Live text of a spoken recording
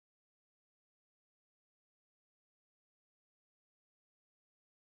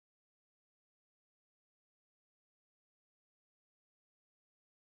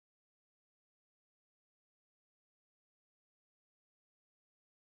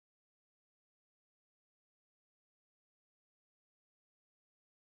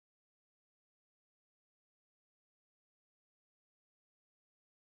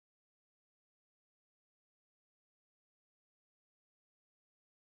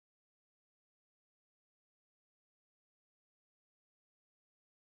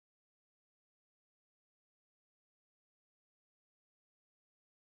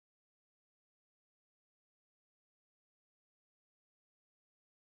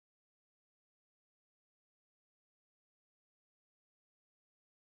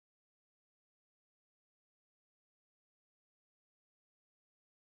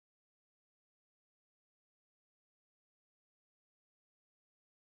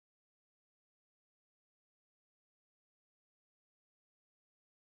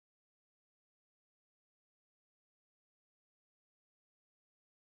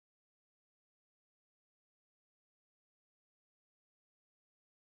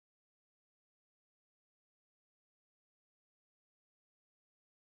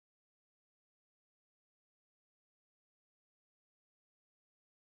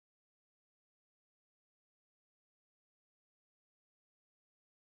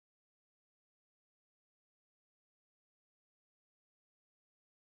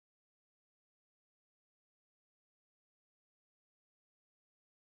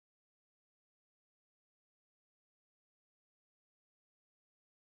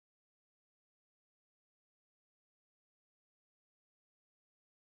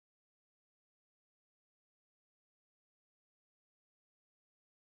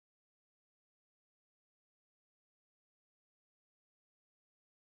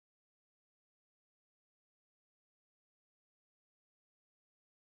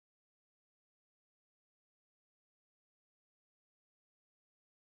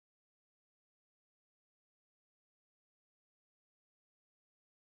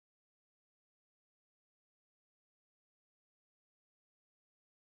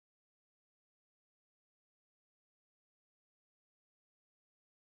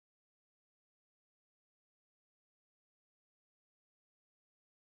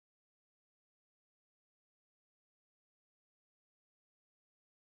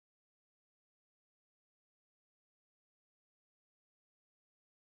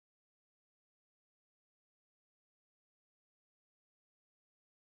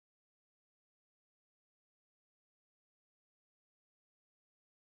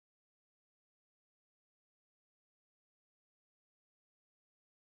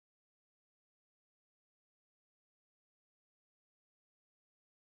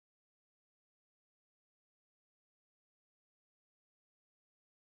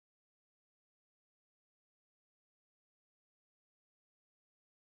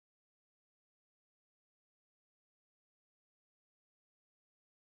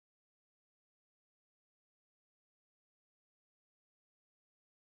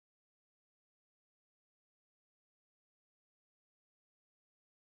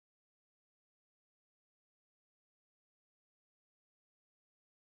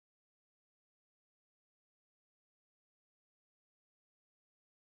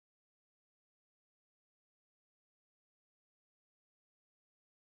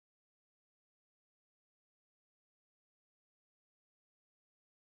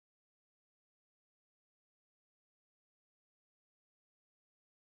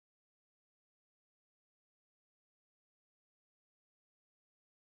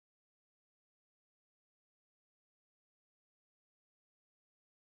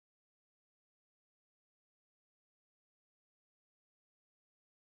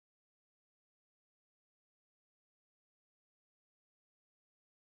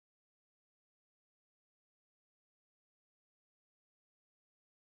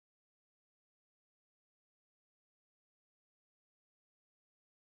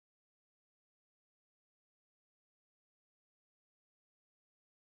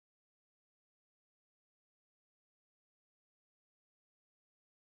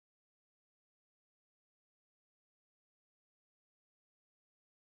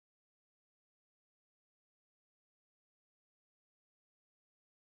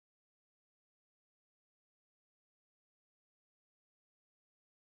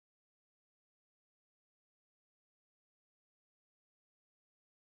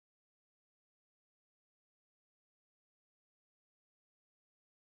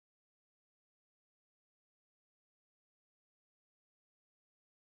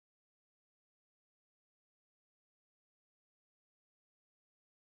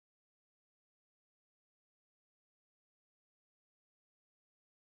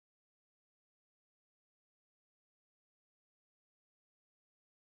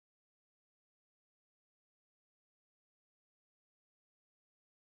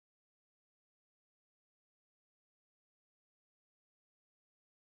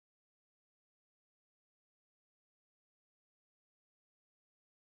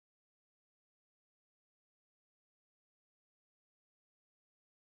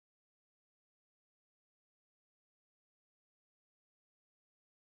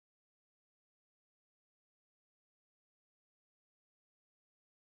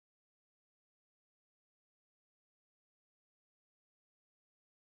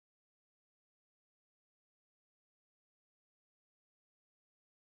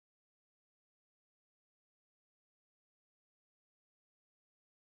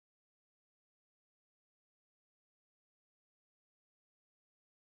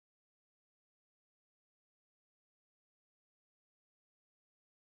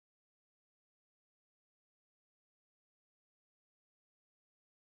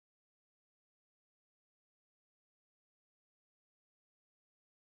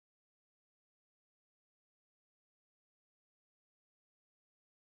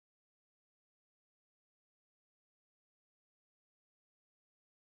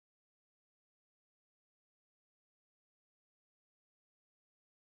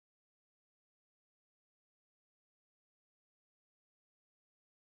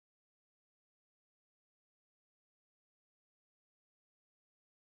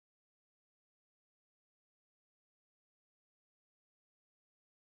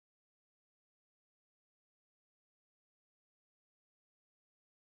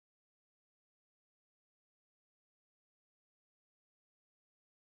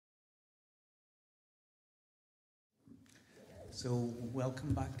So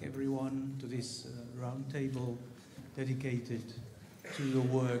welcome back everyone to this roundtable dedicated to the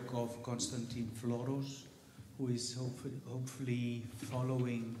work of Constantin Floros, who is hopefully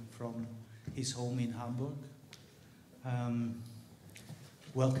following from his home in Hamburg.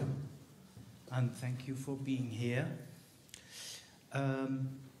 Welcome and thank you for being here.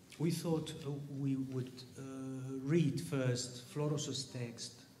 We thought we would read first Floros'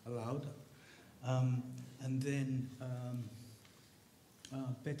 text aloud, and then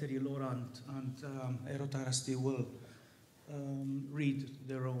Péteri, Loránt, and Eero Tarasti will read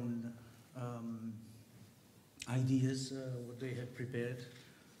their own ideas, what they have prepared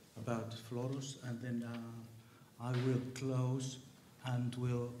about Floros, and then I will close and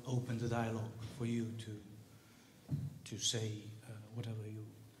will open the dialogue for you to say whatever you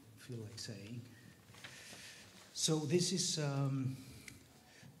feel like saying. So this is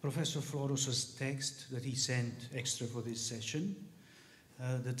Professor Floros' text that he sent extra for this session.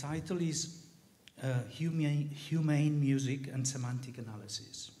 The title is Humane Music and Semantic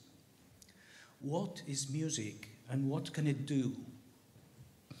Analysis. What is music and what can it do?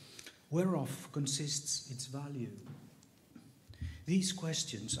 Whereof consists its value? These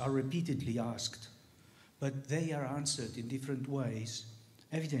questions are repeatedly asked, but they are answered in different ways,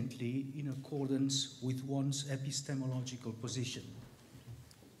 evidently in accordance with one's epistemological position.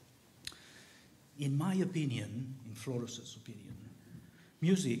 In my opinion, in Floros' opinion,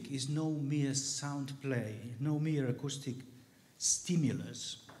 music is no mere sound play, no mere acoustic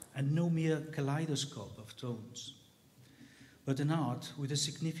stimulus, and no mere kaleidoscope of tones, but an art with a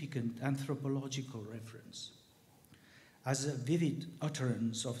significant anthropological reference. As a vivid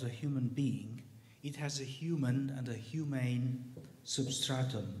utterance of the human being, it has a human and a humane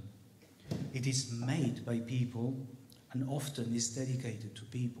substratum. It is made by people and often is dedicated to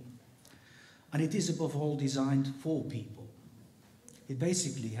people. And it is above all designed for people. It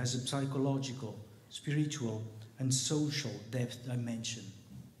basically has a psychological, spiritual, and social depth dimension.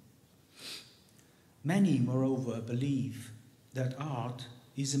 Many, moreover, believe that art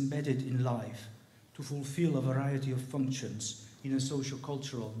is embedded in life to fulfill a variety of functions in a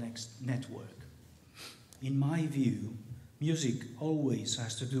socio-cultural network. In my view, music always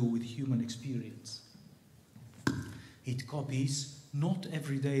has to do with human experience. It copies not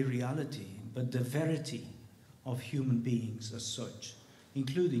everyday reality, but the verity of human beings as such,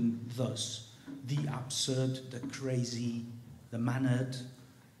 including thus the absurd, the crazy, the mannered,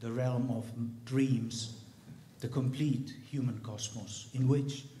 the realm of dreams, the complete human cosmos, in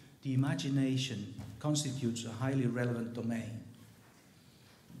which the imagination constitutes a highly relevant domain.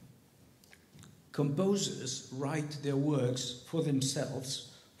 Composers write their works for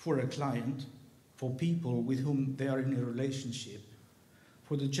themselves, for a client, for people with whom they are in a relationship,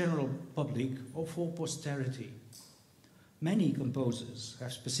 for the general public, or for posterity. Many composers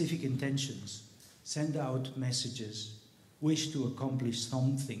have specific intentions, send out messages, wish to accomplish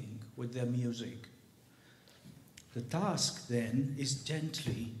something with their music. The task then is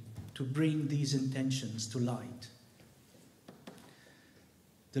gently to bring these intentions to light.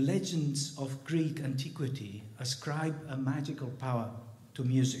 The legends of Greek antiquity ascribe a magical power to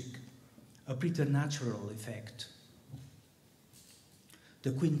music, a preternatural effect.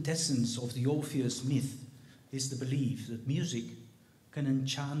 The quintessence of the Orpheus myth is the belief that music can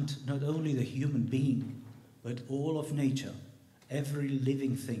enchant not only the human being, but all of nature, every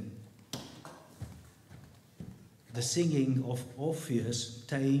living thing. The singing of Orpheus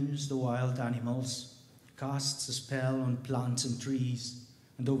tames the wild animals, casts a spell on plants and trees,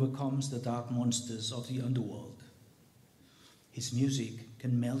 and overcomes the dark monsters of the underworld. His music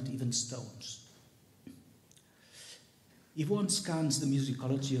can melt even stones. If one scans the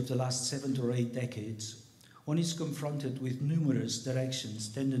musicology of the last 7 or 8 decades, one is confronted with numerous directions,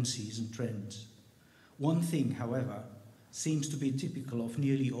 tendencies, and trends. One thing, however, seems to be typical of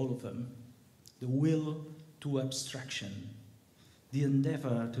nearly all of them: the will to abstraction, the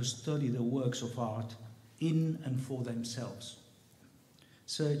endeavor to study the works of art in and for themselves,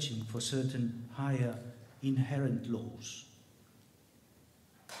 searching for certain higher inherent laws.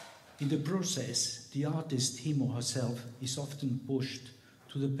 In the process, the artist, him or herself, is often pushed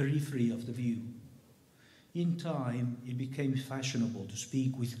to the periphery of the view. In time, it became fashionable to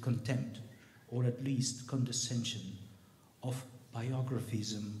speak with contempt, or at least condescension, of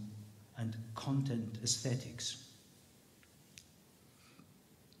biographism and content aesthetics.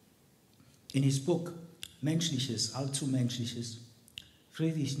 In his book, Menschliches, allzu Menschliches,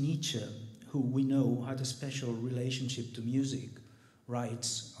 Friedrich Nietzsche, who we know had a special relationship to music,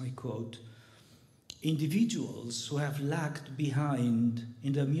 writes, I quote, "Individuals who have lagged behind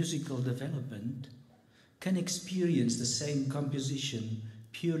in their musical development can experience the same composition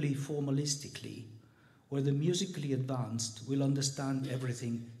purely formalistically, where the musically advanced will understand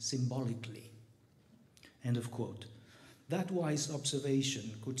everything symbolically. End of quote. That wise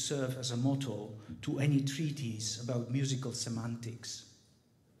observation could serve as a motto to any treatise about musical semantics.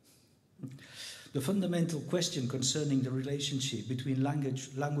 The fundamental question concerning the relationship between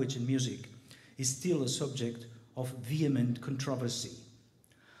language and music is still a subject of vehement controversy.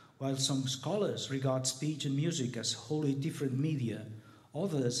 While some scholars regard speech and music as wholly different media,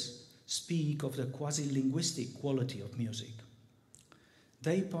 others speak of the quasi-linguistic quality of music.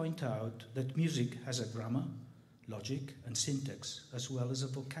 They point out that music has a grammar, logic, and syntax, as well as a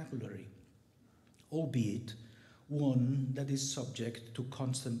vocabulary, albeit one that is subject to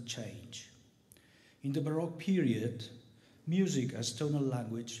constant change. In the Baroque period, music as tonal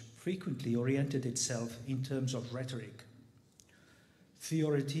language frequently oriented itself in terms of rhetoric.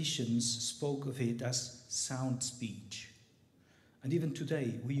 Theoreticians spoke of it as sound speech. And even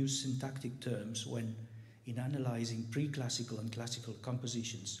today, we use syntactic terms when, in analyzing pre-classical and classical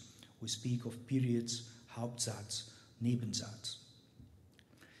compositions, we speak of periods, Hauptsatz, Nebensatz.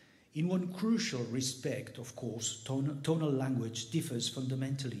 In one crucial respect, of course, tonal language differs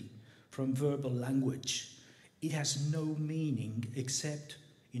fundamentally from verbal language. It has no meaning except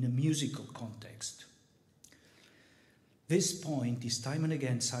in a musical context. This point is time and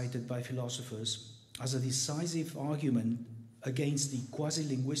again cited by philosophers as a decisive argument against the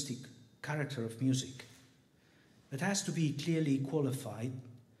quasi-linguistic character of music. It has to be clearly qualified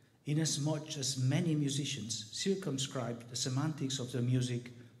inasmuch as many musicians circumscribe the semantics of their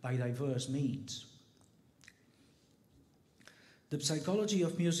music by diverse means. The psychology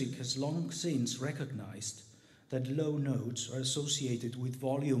of music has long since recognized that low notes are associated with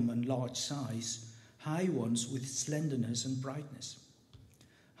volume and large size, high ones with slenderness and brightness.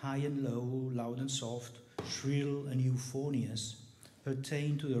 High and low, loud and soft, shrill and euphonious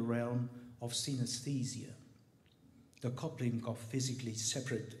pertain to the realm of synesthesia, the coupling of physically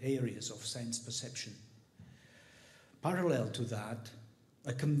separate areas of sense perception. Parallel to that,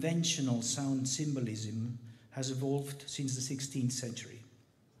 a conventional sound symbolism has evolved since the 16th century.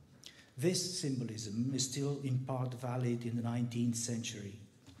 This symbolism is still in part valid in the 19th century.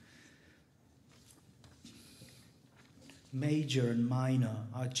 Major and minor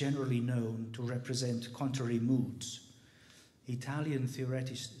are generally known to represent contrary moods. Italian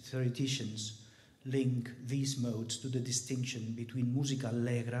theoreticians link these modes to the distinction between musica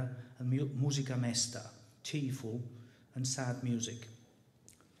allegra and musica mesta, cheerful and sad music.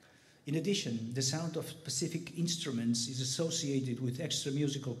 In addition, the sound of specific instruments is associated with extra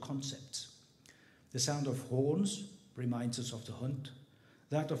musical concepts. The sound of horns reminds us of the hunt,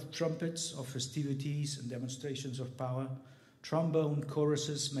 that of trumpets of festivities and demonstrations of power. Trombone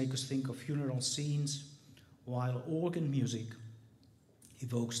choruses make us think of funeral scenes, while organ music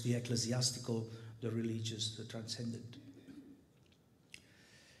evokes the ecclesiastical, the religious, the transcendent.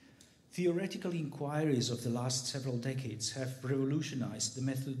 Theoretical inquiries of the last several decades have revolutionized the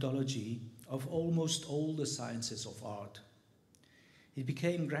methodology of almost all the sciences of art. It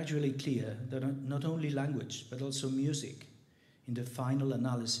became gradually clear that not only language, but also music, in the final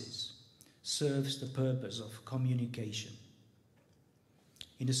analysis, serves the purpose of communication.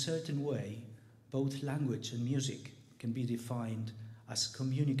 In a certain way, both language and music can be defined as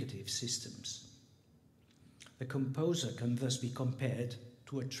communicative systems. The composer can thus be compared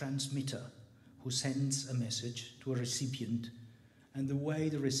to a transmitter who sends a message to a recipient, and the way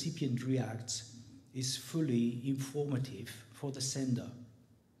the recipient reacts is fully informative for the sender.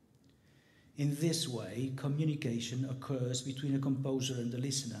 In this way, communication occurs between a composer and the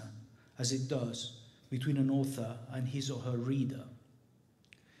listener, as it does between an author and his or her reader.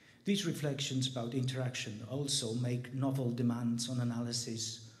 These reflections about interaction also make novel demands on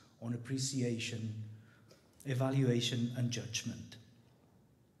analysis, on appreciation, evaluation, and judgment.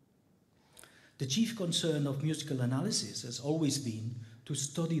 The chief concern of musical analysis has always been to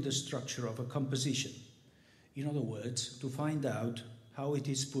study the structure of a composition. In other words, to find out how it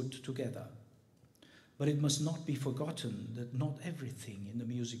is put together. But it must not be forgotten that not everything in the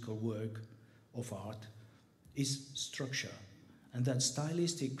musical work of art is structure, and that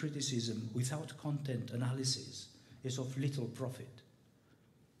stylistic criticism without content analysis is of little profit.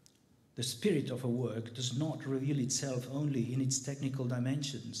 The spirit of a work does not reveal itself only in its technical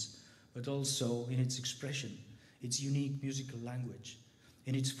dimensions, but also in its expression, its unique musical language,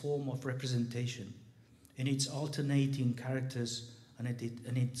 in its form of representation, in its alternating characters and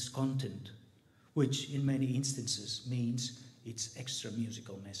its content, which in many instances means its extra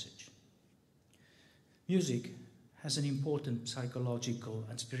musical message. Music has an important psychological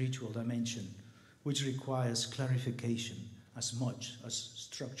and spiritual dimension, which requires clarification as much as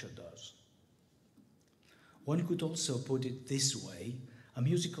structure does. One could also put it this way: a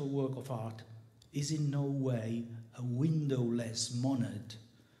musical work of art is in no way a windowless monad,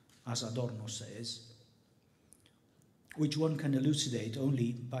 as Adorno says, which one can elucidate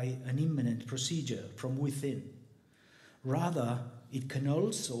only by an immanent procedure from within. Rather, it can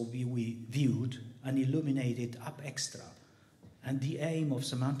also be viewed and illuminated ab extra, and the aim of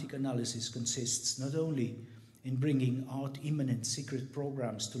semantic analysis consists not only in bringing art-immanent secret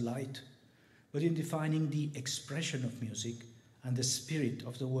programs to light, but in defining the expression of music and the spirit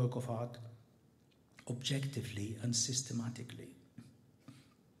of the work of art objectively and systematically.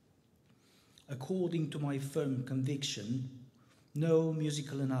 According to my firm conviction, no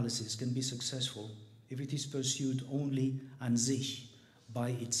musical analysis can be successful if it is pursued only an sich,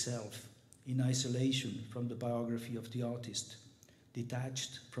 by itself, in isolation from the biography of the artist,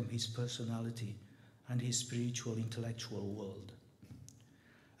 detached from his personality and his spiritual intellectual world.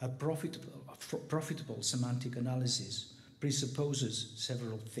 A profitable semantic analysis presupposes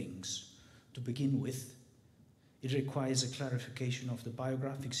several things. To begin with, it requires a clarification of the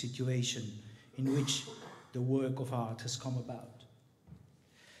biographic situation in which the work of art has come about.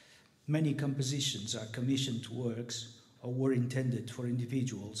 Many compositions are commissioned works or were intended for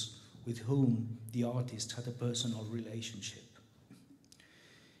individuals with whom the artist had a personal relationship.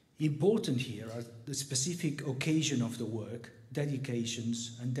 Important here are the specific occasion of the work,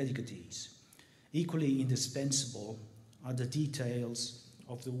 dedications and dedicatees. Equally indispensable are the details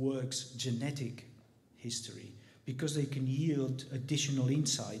of the work's genetic history, because they can yield additional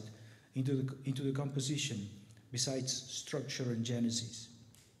insight into the composition besides structure and genesis.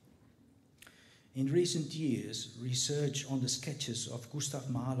 In recent years, research on the sketches of Gustav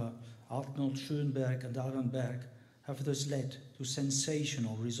Mahler, Arnold Schönberg and Alban Berg have thus led to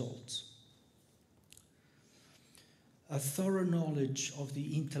sensational results. A thorough knowledge of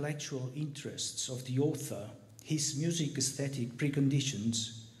the intellectual interests of the author, his music aesthetic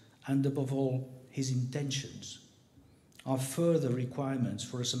preconditions, and above all, his intentions, are further requirements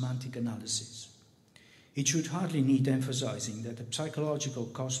for a semantic analysis. It should hardly need emphasizing that the psychological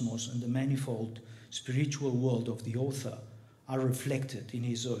cosmos and the manifold spiritual world of the author are reflected in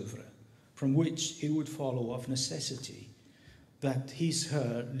his oeuvre, from which it would follow of necessity that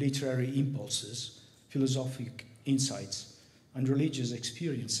his/her literary impulses, philosophic insights, and religious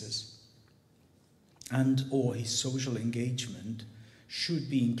experiences, and or his social engagement should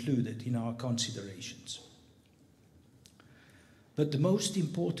be included in our considerations. But the most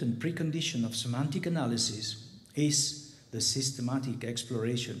important precondition of semantic analysis is the systematic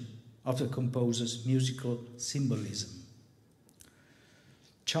exploration of the composer's musical symbolism.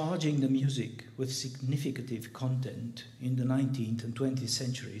 Charging the music with significative content in the 19th and 20th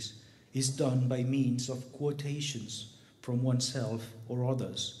centuries is done by means of quotations from oneself or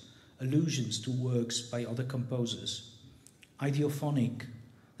others, allusions to works by other composers, ideophonic,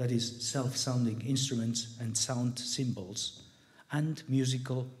 that is, self-sounding instruments and sound symbols, and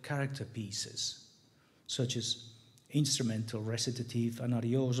musical character pieces, such as instrumental recitative and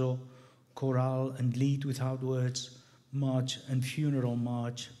arioso, chorale and lead without words, march and funeral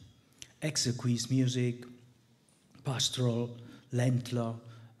march, exequies music, pastoral, ländler,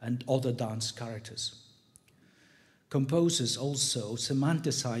 and other dance characters. Composers also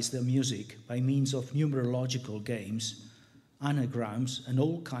semanticize their music by means of numerological games, anagrams, and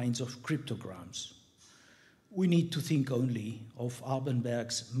all kinds of cryptograms. We need to think only of Alban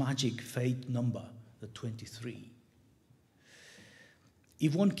Berg's magic fate number, the 23.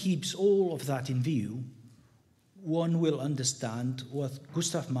 If one keeps all of that in view, one will understand what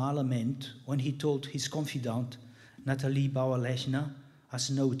Gustav Mahler meant when he told his confidant, Nathalie Bauer-Lechner, as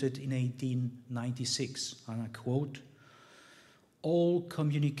noted in 1896, and I quote, "All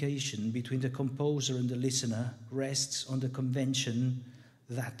communication between the composer and the listener rests on the convention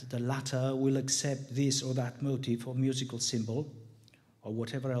that the latter will accept this or that motive or musical symbol, or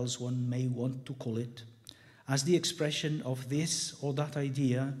whatever else one may want to call it, as the expression of this or that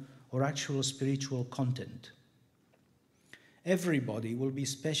idea or actual spiritual content. Everybody will be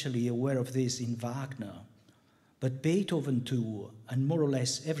specially aware of this in Wagner, but Beethoven too, and more or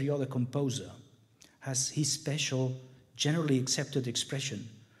less every other composer, has his special, generally accepted expression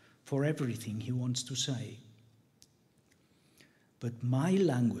for everything he wants to say. But my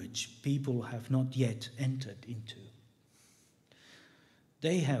language people have not yet entered into.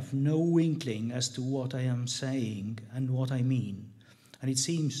 They have no inkling as to what I am saying and what I mean, and it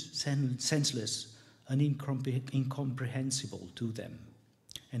seems senseless and incomprehensible to them."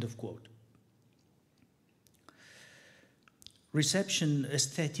 End of quote. Reception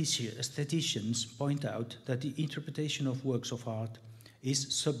aestheticians point out that the interpretation of works of art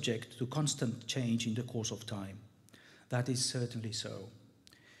is subject to constant change in the course of time. That is certainly so.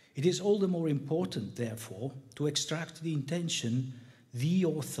 It is all the more important, therefore, to extract the intention the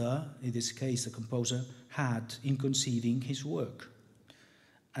author, in this case the composer, had in conceiving his work.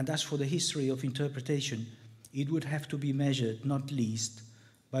 And as for the history of interpretation, it would have to be measured not least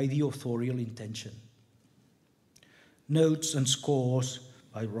by the authorial intention. Notes and scores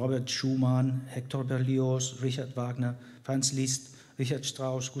by Robert Schumann, Hector Berlioz, Richard Wagner, Franz Liszt, Richard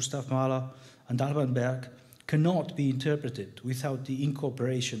Strauss, Gustav Mahler, and Alban Berg cannot be interpreted without the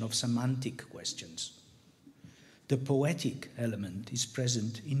incorporation of semantic questions. The poetic element is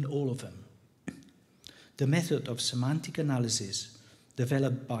present in all of them. The method of semantic analysis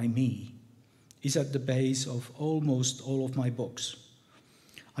developed by me is at the base of almost all of my books.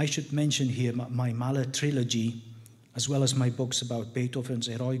 I should mention here my Mahler trilogy, as well as my books about Beethoven's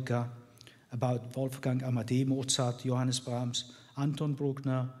Eroica, about Wolfgang Amadeus Mozart, Johannes Brahms, Anton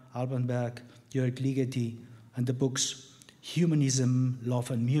Bruckner, Alban Berg, Jörg Ligeti, and the books Humanism,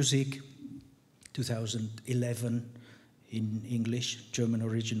 Love and Music, 2011 in English, German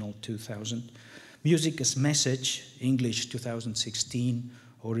original 2000, Music as Message, English 2016,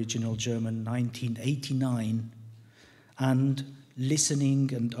 original German 1989, and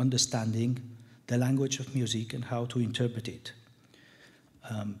Listening and Understanding the Language of Music and How to Interpret It,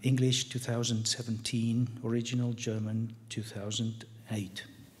 English 2017, original German 2008.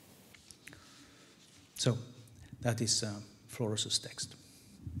 So that is Floros' text.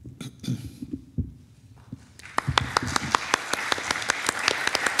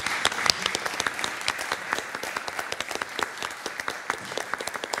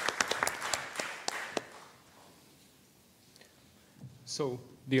 So,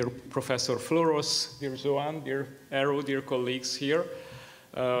 dear Professor Floros, dear Joan, dear Eero, dear colleagues here,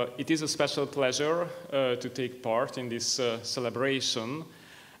 it is a special pleasure to take part in this celebration.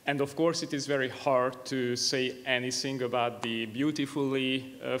 And of course, it is very hard to say anything about the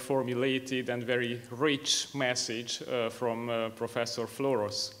beautifully formulated and very rich message from Professor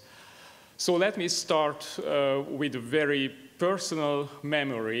Floros. So let me start with a very personal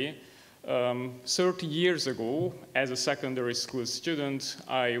memory. 30 years ago, as a secondary school student,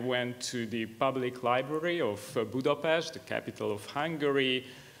 I went to the public library of Budapest, the capital of Hungary,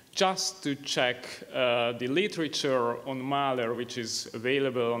 just to check the literature on Mahler, which is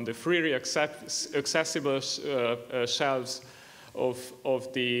available on the freely accessible shelves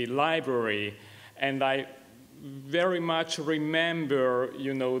of the library. And I very much remember,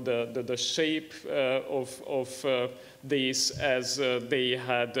 you know, the shape of this, as they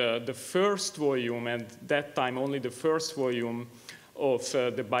had the first volume, and that time only the first volume, of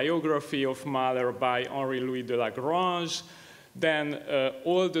the biography of Mahler by Henri-Louis de Lagrange, then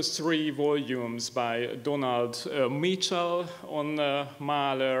all the 3 volumes by Donald Mitchell on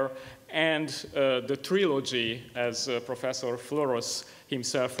Mahler, and the trilogy, as Professor Floros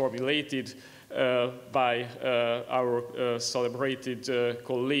himself formulated, by our celebrated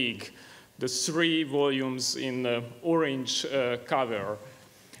colleague, the 3 volumes in orange cover.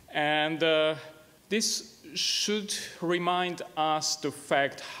 And this should remind us the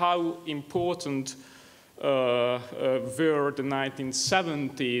fact how important were the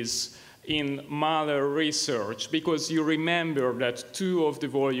 1970s in Mahler research, because you remember that 2 of the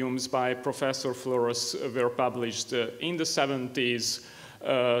volumes by Professor Floros were published in the 70s.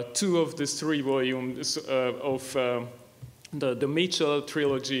 2 of the 3 volumes of the Mitchell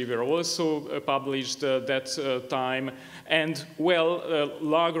trilogy were also published that time. And, well,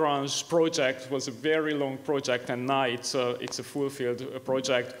 Lagrange project was a very long project, and now it's a fulfilled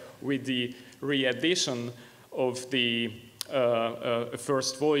project with the re-edition of the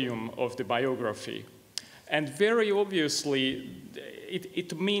first volume of the biography. And very obviously,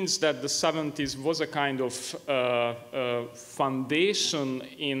 it means that the 70s was a kind of foundation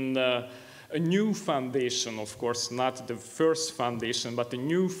in a new foundation, of course, not the first foundation, but a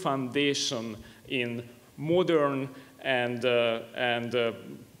new foundation in modern and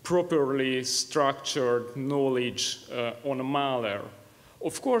properly structured knowledge on Mahler.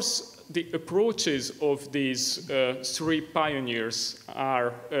 Of course, the approaches of these 3 pioneers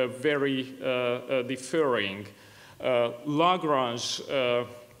are very differing. Lagrange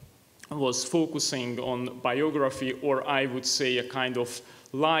was focusing on biography, or I would say a kind of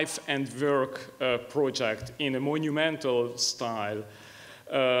life and work project in a monumental style.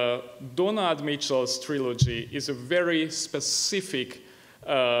 Donald Mitchell's trilogy is a very specific,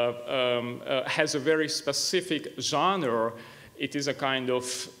 has a very specific genre it is a kind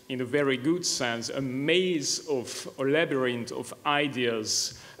of, in a very good sense, a maze of, a labyrinth of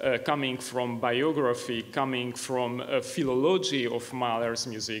ideas coming from biography, coming from philology of Mahler's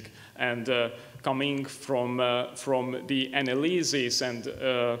music, and coming from the analysis and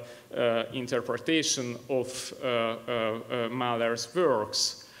interpretation of Mahler's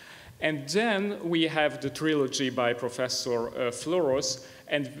works. And then we have the trilogy by Professor Floros,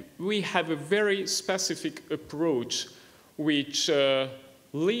 and we have a very specific approach which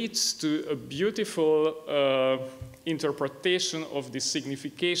leads to a beautiful interpretation of the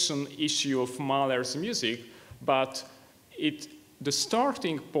signification issue of Mahler's music, but the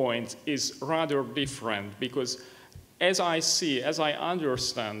starting point is rather different, because as I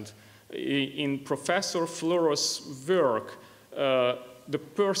understand, in Professor Floros' work, the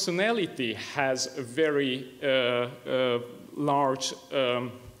personality has a very large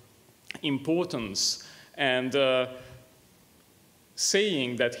importance, and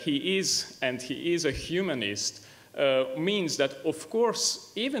saying that he is a humanist means that, of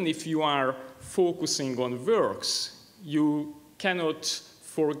course, even if you are focusing on works, you cannot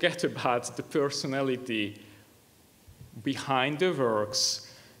forget about the personality behind the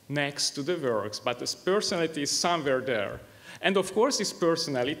works, next to the works, but this personality is somewhere there. And of course, this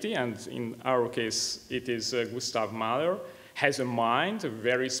personality, and in our case, it is Gustav Mahler, has a mind, a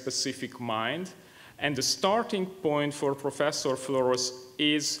very specific mind, and the starting point for Professor Floros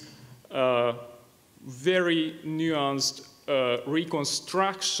is a very nuanced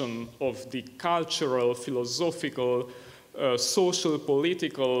reconstruction of the cultural, philosophical, social,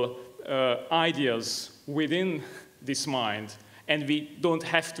 political ideas within this mind. And we don't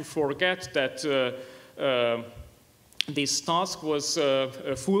have to forget that this task was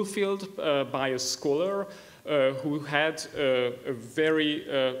fulfilled by a scholar who had a very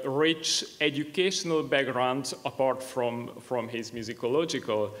rich educational background apart from his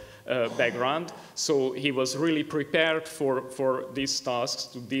musicological background. So he was really prepared for these tasks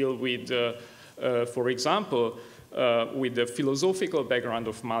to deal with, for example, with the philosophical background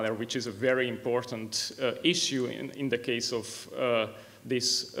of Mahler, which is a very important issue in the case of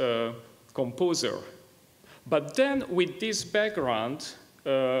this composer. But then with this background,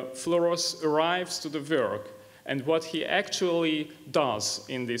 Floros arrives to the work, and what he actually does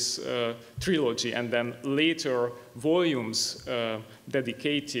in this trilogy, and then later volumes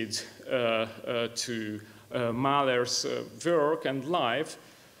dedicated to Mahler's work and life.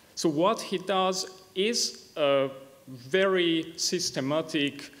 So what he does is a very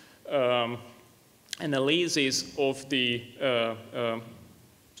systematic analysis of the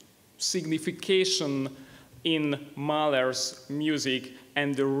signification in Mahler's music,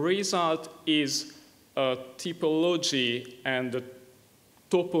 and the result is a typology and a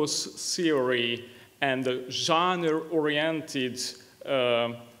topos theory and a genre-oriented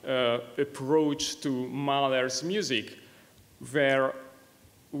approach to Mahler's music, where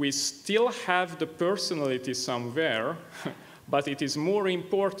we still have the personality somewhere, but it is more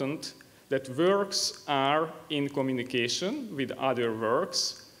important that works are in communication with other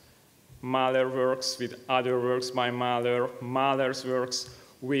works, Mahler works with other works by Mahler, Mahler's works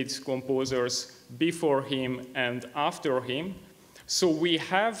with composers before him and after him. So we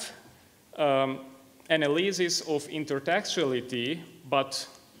have analysis of intertextuality, but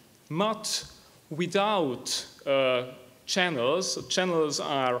not without channels. Channels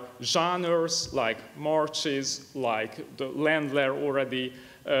are genres like marches, like the Ländler already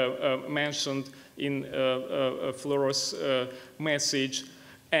mentioned in Floros' message.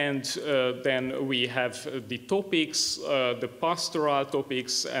 And then we have the topics, the pastoral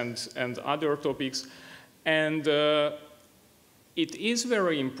topics, and other topics. And it is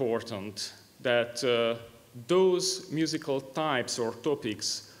very important that those musical types or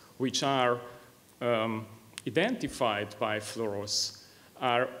topics which are identified by Floros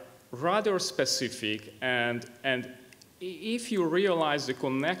are rather specific. And if you realize the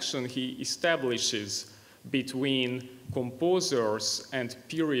connection he establishes between composers and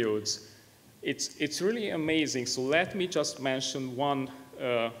periods, it's really amazing. So let me just mention one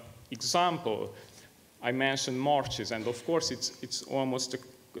example. I mentioned marches, and of course it's almost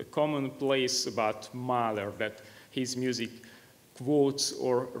a commonplace about Mahler that his music quotes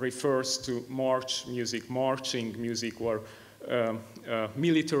or refers to march music, marching music, or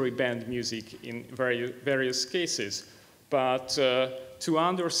military band music in various cases. But to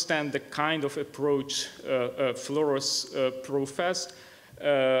understand the kind of approach Floros professed,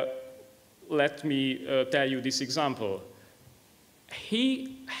 let me tell you this example.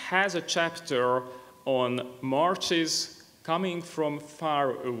 He has a chapter on marches coming from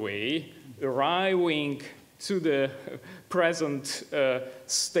far away, arriving to the present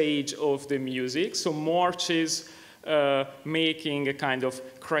stage of the music. So marches making a kind of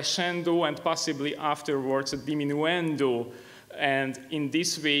crescendo and possibly afterwards a diminuendo, and in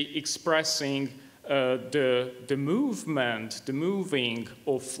this way expressing the movement, the moving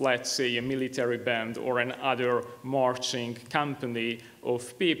of, let's say, a military band or another marching company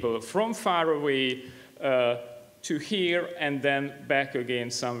of people from far away to here and then back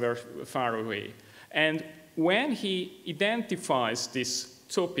again somewhere far away. And when he identifies this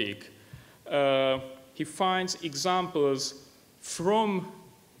topic, he finds examples from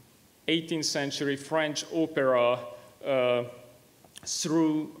 18th century French opera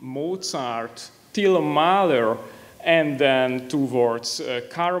through Mozart, till Mahler, and then towards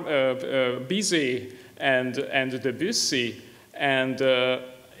Bizet and Debussy. And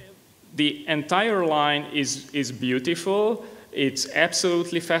the entire line is beautiful. It's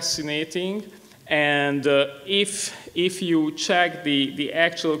absolutely fascinating. And if you check the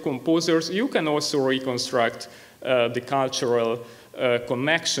actual composers, you can also reconstruct the cultural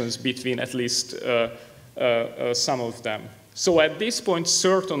connections between at least some of them. So at this point,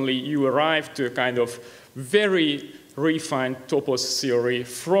 certainly you arrive to a kind of very refined topos theory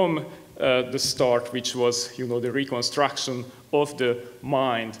from the start, which was, you know, the reconstruction of the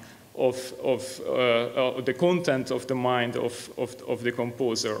mind, of the content of the mind of the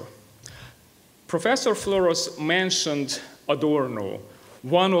composer. Professor Floros mentioned Adorno.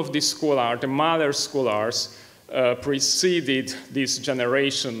 One of the scholars, the Mahler scholars, preceded this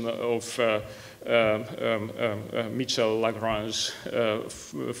generation of Michel Lagrange,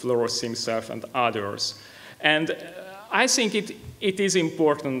 Floros himself, and others. And I think it is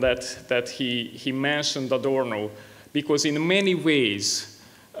important that he mentioned Adorno, because in many ways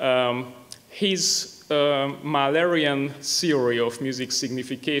his Mahlerian theory of music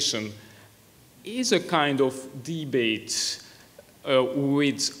signification is a kind of debate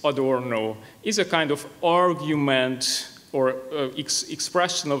with Adorno, is a kind of argument or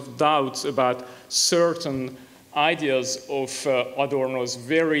expression of doubts about certain ideas of Adorno's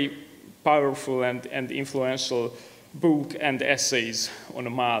very powerful and influential book and essays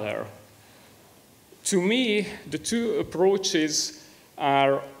on Mahler. To me, the two approaches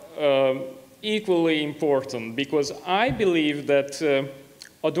are equally important, because I believe that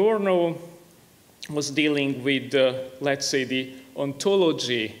Adorno was dealing with, let's say, the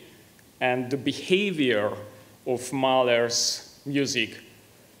ontology and the behavior of Mahler's music,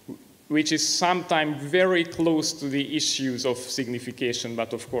 which is sometimes very close to the issues of signification,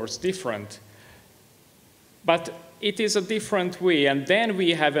 but of course different. But it is a different way, and then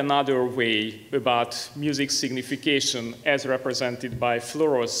we have another way about music signification as represented by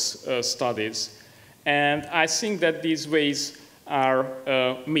Floros' studies. And I think that these ways are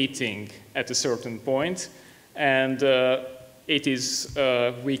meeting at a certain point, and it is,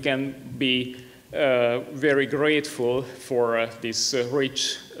 we can be very grateful for this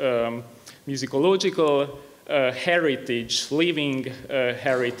rich musicological heritage, living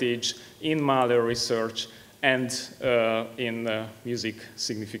heritage in Mahler research and in music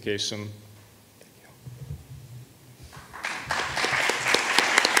signification.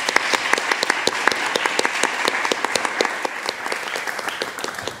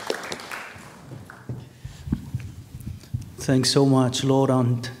 Thanks so much,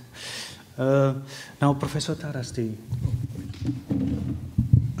 Loránt. Now, Professor Tarasti.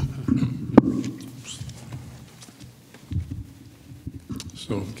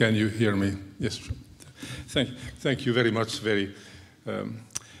 So, can you hear me? Yes. Thank you very much. Very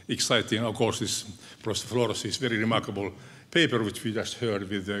exciting. Of course, this Professor Floros is very remarkable paper, which we just heard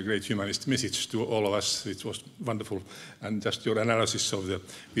with a great humanist message to all of us. It was wonderful, and just your analysis of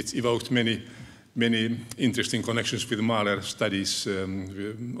which evoked many interesting connections with Mahler studies,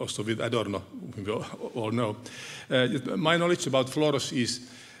 also with Adorno, we all know. My knowledge about Floros is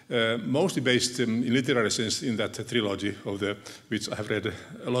mostly based in literary sense in that trilogy of which I have read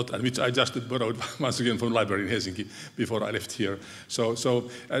a lot, and which I just borrowed once again from the library in Helsinki before I left here. So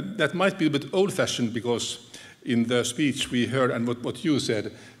that might be a bit old-fashioned, because in the speech we heard and what you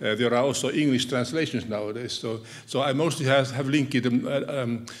said, there are also English translations nowadays. So I mostly have linked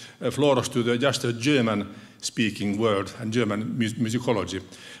Floros to just a German-speaking world and German musicology.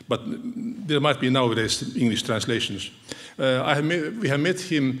 But there might be nowadays English translations. We have met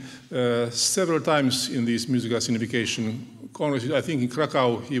him several times in these musical signification congresses. I think in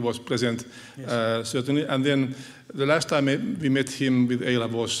Krakow he was present, yes. Certainly. And then the last time we met him with Eila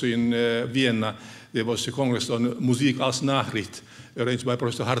was in Vienna. There was a congress on Musik als Nachricht, arranged by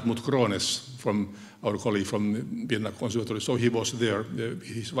Professor Hartmut Krones, from our colleague from Vienna Conservatory. So he was there,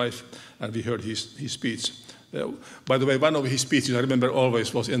 his wife, and we heard his speech. By the way, one of his speeches I remember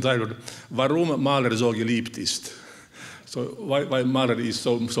always was entitled "Warum Mahler so geliebt ist." So why Mahler is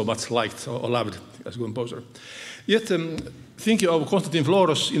so much liked or loved as a composer. Yet, thinking of Constantin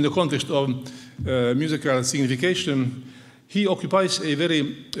Floros in the context of musical signification, he occupies a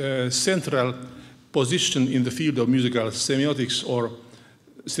very central position in the field of musical semiotics, or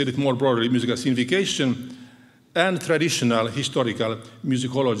said it more broadly, musical signification, and traditional historical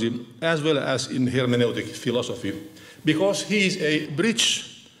musicology, as well as in hermeneutic philosophy, because he is a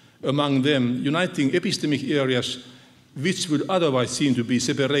bridge among them, uniting epistemic areas which would otherwise seem to be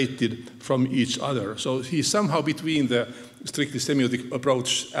separated from each other. So he's somehow between the strictly semiotic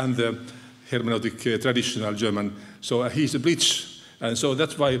approach and the hermeneutic traditional German. So he's a bridge, and so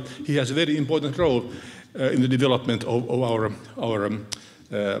that's why he has a very important role in the development of our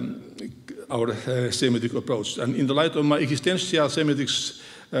semiotic approach. And in the light of my existential semiotics,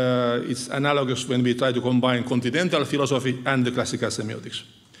 it's analogous when we try to combine continental philosophy and the classical semiotics.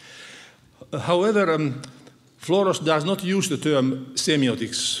 However, Floros does not use the term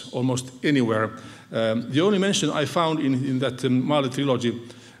semiotics almost anywhere. The only mention I found in that Mahler trilogy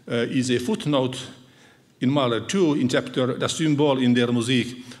is a footnote in Mahler 2 in chapter Das Symbol in der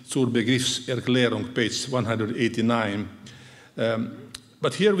Musik zur Begriffserklärung, page 189.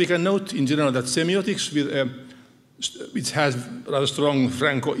 But here we can note in general that semiotics, which has rather strong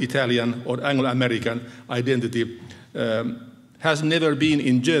Franco-Italian or Anglo-American identity, has never been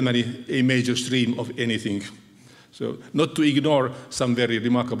in Germany a major stream of anything. So not to ignore some very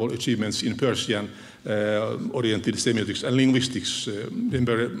remarkable achievements in Persian-oriented semiotiks and linguistics.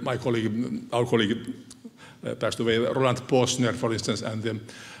 Remember our colleague passed away, Roland Posner, for instance, and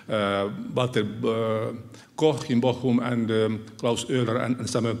Walter Koch in Bochum, and Klaus Oehler, and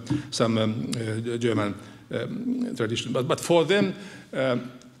some German tradition. But for them,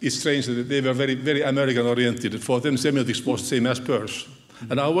 it's strange that they were very, very American-oriented. For them, semiotics was the same as Persian.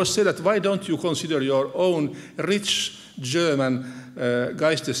 And I always say that, why don't you consider your own rich German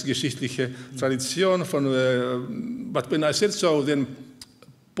geistesgeschichtliche Tradition? But when I said so, then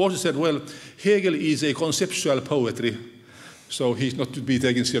Porter said, well, Hegel is a conceptual poetry, so he's not to be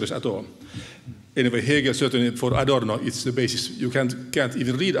taken serious at all. Anyway, Hegel certainly for Adorno, it's the basis. You can't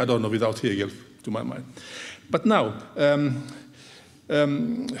even read Adorno without Hegel, to my mind. But now,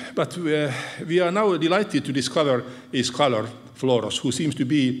 we are now delighted to discover a scholar, Floros, who seems to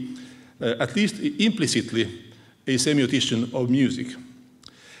be, at least implicitly, a semiotician of music.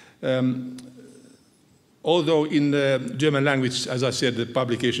 Although in the German language, as I said, the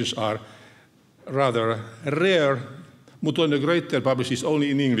publications are rather rare. Mutter Greuter publishes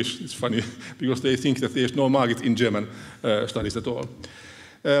only in English. It's funny, because they think that there's no market in German studies at all.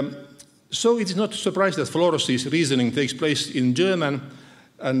 So it is not a surprise that Floros' reasoning takes place in German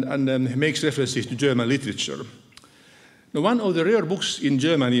and makes references to German literature. Now, one of the rare books in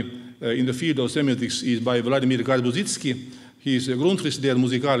Germany in the field of semiotics is by Vladimir Garbuzitsky. He is Grundriss der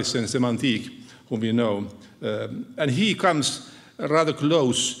musikalischen Semantik, whom we know. And he comes rather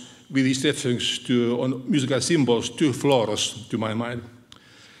close with his reference on musical symbols to Floros, to my mind.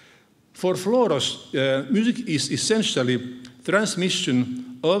 For Floros, music is essentially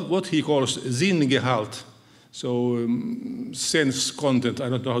transmission of what he calls Sinngehalt, so sense content, I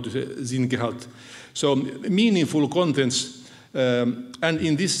don't know how to say Sinngehalt. So meaningful contents, and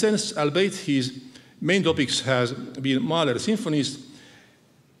in this sense, albeit his main topics has been Mahler symphonies,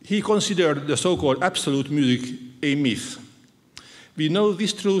 he considered the so-called absolute music a myth. We know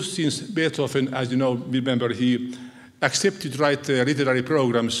this truth since Beethoven, as you know, remember, he accepted to write literary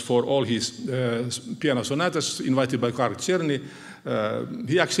programs for all his piano sonatas, invited by Karl Czerny.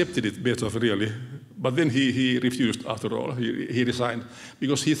 He accepted it, Beethoven, really, but then he refused after all. He resigned,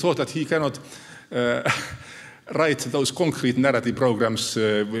 because he thought that he cannot write those concrete narrative programs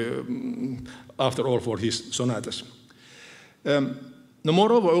after all for his sonatas. Now,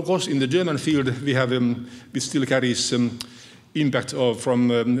 moreover, of course, in the German field, we have, which still carries impact from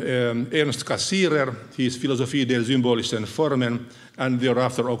Ernst Cassirer, his Philosophie der symbolischen Formen, and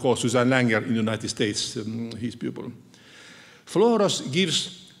thereafter, of course, Susanne Langer in the United States, his pupil. Floros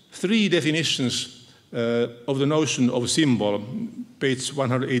gives 3 definitions of the notion of symbol, page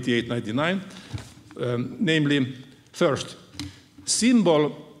 188-99, namely, first,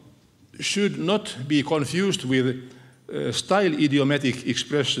 symbol should not be confused with style idiomatic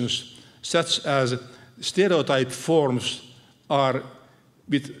expressions such as stereotype forms are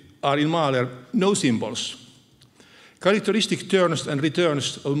in Mahler no symbols. Characteristic turns and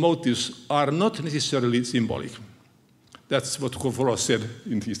returns of motives are not necessarily symbolic. That's what Floros said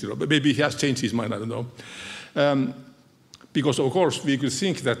in his theory. But maybe he has changed his mind, I don't know. Because, of course, we could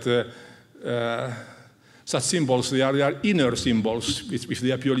think that such symbols, they are inner symbols, which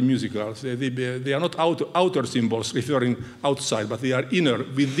they are purely musical. They are not outer symbols referring outside, but they are inner,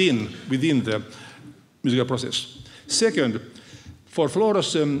 within the musical process. Second, for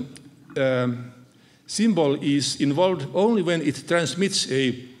Floros, symbol is involved only when it transmits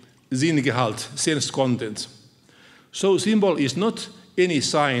a Sinngehalt, sense content. So symbol is not any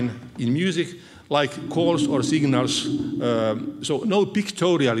sign in music like calls or signals. So no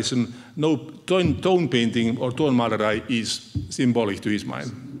pictorialism, no tone painting or tonmaleri is symbolic to his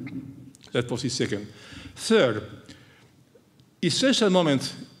mind. That was his second. Third, essential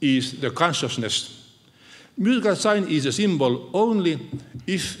moment is the consciousness. Musical sign is a symbol only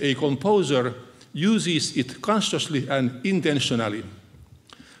if a composer uses it consciously and intentionally.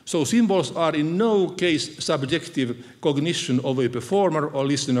 So symbols are in no case subjective cognition of a performer or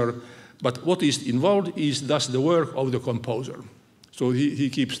listener, but what is involved is thus the work of the composer. So he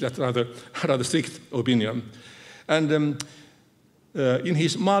keeps that rather strict opinion. And in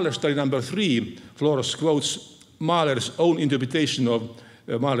his Mahler study number 3, Floros quotes Mahler's own interpretation of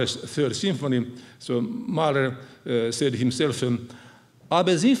Mahler's Third Symphony. So Mahler said himself,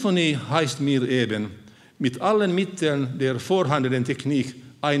 "Aber Symphonie heißt mir eben, mit allen Mitteln der vorhandenen Technik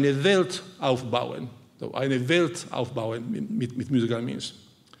eine Welt aufbauen." So eine Welt aufbauen mit musical means.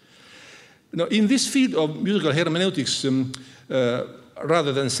 Now, in this field of musical hermeneutics,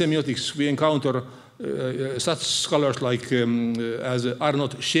 rather than semiotics, we encounter such scholars like as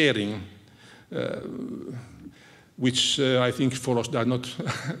Arnold Schering, which I think Floros did not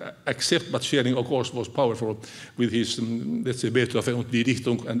accept, but Schering, of course, was powerful with his, let's say, Beethoven und die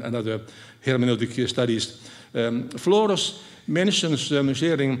Dichtung and other hermeneutic studies. Floros mentions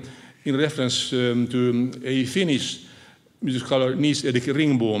Schering in reference to a Finnish music scholar, Nils Erik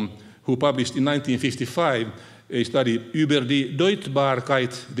Ringboom, who published in 1955 a study über die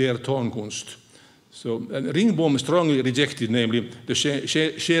Deutbarkeit der Tonkunst. So Ringboom strongly rejected, namely, the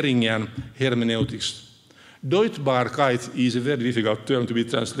Scheringian hermeneutics. Deutbarkeit is a very difficult term to be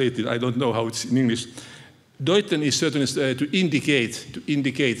translated. I don't know how it's in English. Deuten is certainly to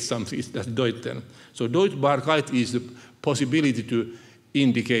indicate something. That's deuten. So Deutbarkeit is the possibility to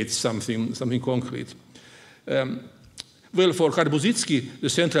indicate something concrete. Well, for Karbuzitsky, the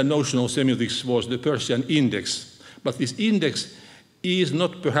central notion of semiotics was the Persian index. But this index is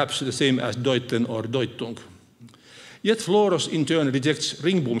not perhaps the same as deuten or deutung. Yet Floros in turn rejects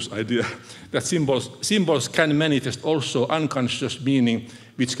Ringboom's idea that symbols can manifest also unconscious meaning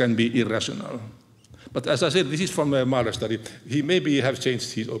which can be irrational. But as I said, this is from a Mahler study. He maybe have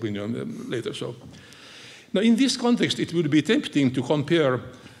changed his opinion later. So, now in this context, it would be tempting to compare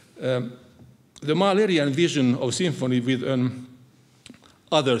the Mahlerian vision of symphony with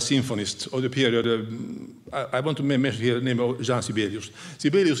other symphonists of the period. I want to mention here the name of Jean Sibelius.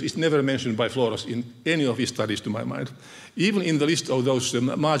 Sibelius is never mentioned by Floros in any of his studies, to my mind. Even in the list of those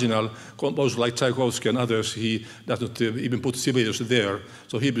marginal composers like Tchaikovsky and others, he does not even put Sibelius there.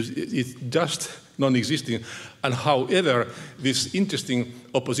 So it's just non-existing. And however, this interesting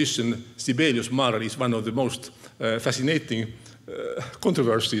opposition, Sibelius-Mahler, is one of the most fascinating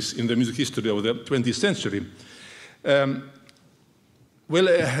controversies in the music history of the 20th century. Well,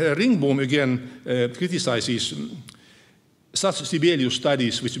 Ringboom again criticizes such Sibelius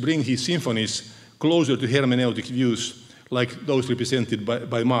studies which bring his symphonies closer to hermeneutic views like those represented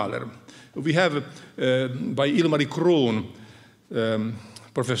by Mahler. We have by Ilmari Kroon,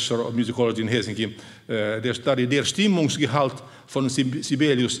 professor of musicology in Helsinki, their study Der Stimmungsgehalt von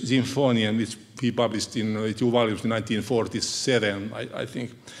Sibelius Symphonien, which he published in 2 volumes in 1947, I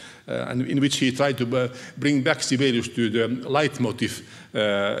think. And in which he tried to bring back Sibelius to the leitmotif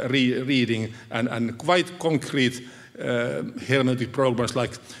reading and quite concrete hermeneutic programs,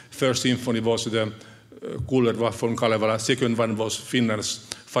 like First Symphony was the Kullerva von Kalevala, second one was Finland's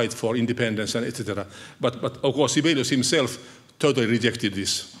fight for independence, and etc. But of course Sibelius himself totally rejected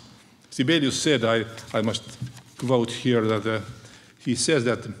this. Sibelius said, I must quote here, that he says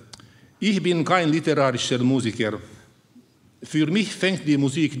that Ich bin kein literarischer Musiker. Für mich fängt die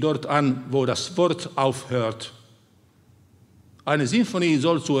Musik dort an, wo das Wort aufhört. Eine Symphonie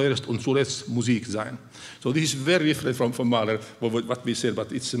soll zuerst und zuletzt Musik sein. So this is very different from Mahler, what we said,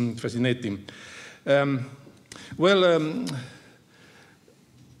 but it's fascinating.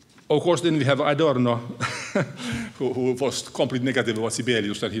 Of course, then we have Adorno, who was completely negative about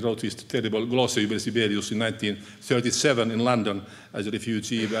Sibelius, and he wrote his terrible glossary about Sibelius in 1937 in London as a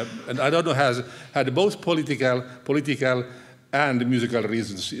refugee. And Adorno has had both political and musical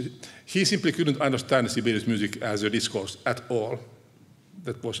reasons. He simply couldn't understand Sibelius' music as a discourse at all.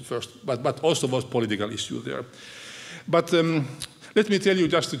 That was first, but also was political issue there. But Let me tell you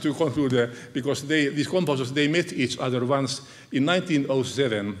just to conclude, because these composers, they met each other once in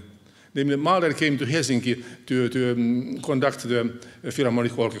 1907. Mahler came to Helsinki to conduct the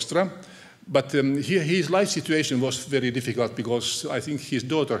Philharmonic Orchestra. But his life situation was very difficult because I think his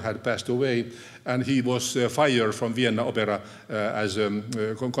daughter had passed away and he was fired from Vienna Opera as a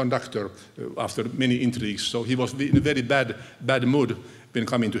conductor after many intrigues. So he was in a very bad mood when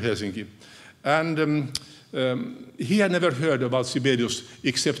coming to Helsinki. And he had never heard about Sibelius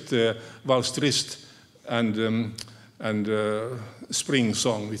except Waltz Trist and Spring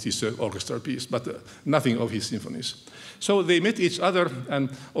Song, which is an orchestral piece, but nothing of his symphonies. So they met each other, and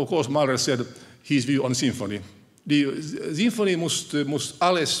of course Mahler said his view on symphony. Die Symphonie muss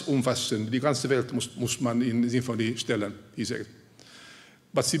alles umfassen, die ganze Welt muss man in Symphonie stellen, he said.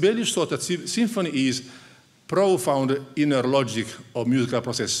 But Sibelius thought that symphony is profound inner logic of musical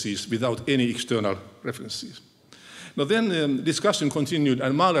processes without any external references. Now then discussion continued,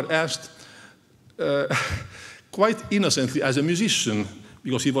 and Mahler asked, quite innocently as a musician,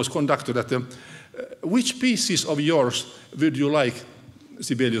 because he was conductor, that which pieces of yours would you like,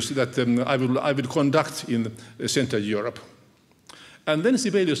 Sibelius, that I would conduct in Central Europe? And then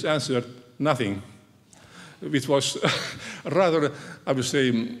Sibelius answered, nothing, which was rather, I would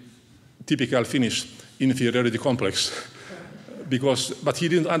say, typical Finnish inferiority complex. But he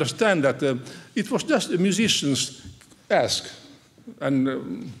didn't understand that it was just a musician's ask.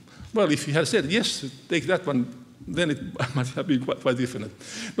 And, well, if he had said, yes, take that one, then it might have been quite different.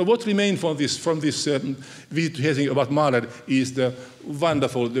 But what remained from this visit to Helsinki about Mahler is the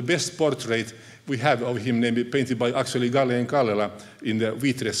wonderful, the best portrait we have of him, painted by actually Galle and Kallela in the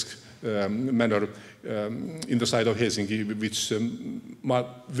Vitresk manner in the side of Helsinki,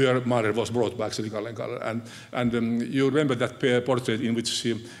 where Mahler was brought by actually Galle and Kallela. And you remember that portrait in which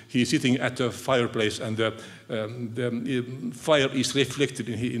he's sitting at a fireplace and the fire is reflected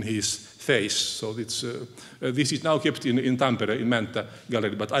in his face. So it's, this is now kept in Tampere, in Mäntä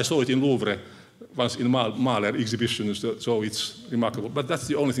Gallery, but I saw it in Louvre once in Mahler exhibition, so it's remarkable. But that's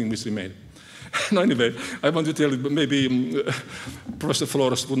the only thing which remained. No, anyway, I want to tell you, maybe Professor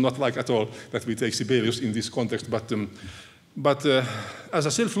Floros would not like at all that we take Sibelius in this context, but as I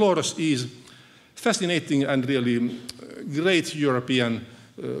said, Floros is fascinating and really great European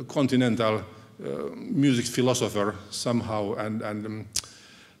continental music philosopher somehow, and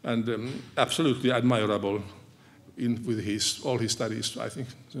absolutely admirable with all his studies, I think.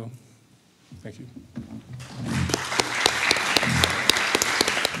 So, thank you.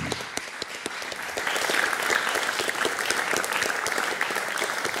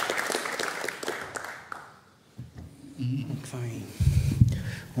 Fine.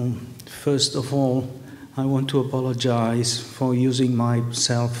 First of all, I want to apologize for using my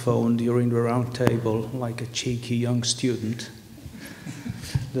cell phone during the roundtable like a cheeky young student.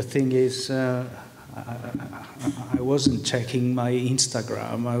 The thing is, I wasn't checking my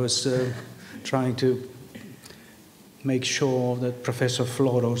Instagram. I was trying to make sure that Professor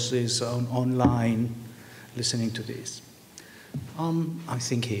Floros is online listening to this. I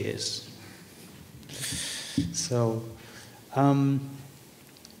think he is. So,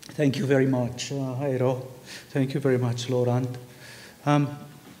 thank you very much, Eero. Thank you very much, Loránt.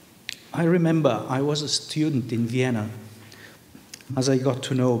 I remember I was a student in Vienna as I got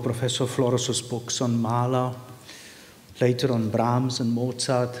to know Professor Floros' books on Mahler, later on Brahms and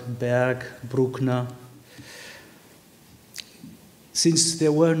Mozart, Berg, Bruckner. Since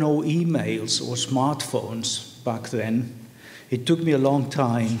there were no emails or smartphones back then, it took me a long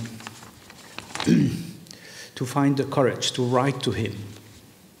time to find the courage to write to him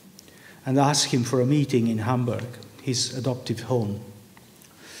and ask him for a meeting in Hamburg, his adoptive home.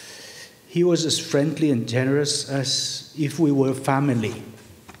 He was as friendly and generous as if we were family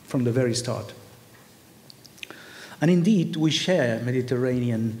from the very start. And indeed, we share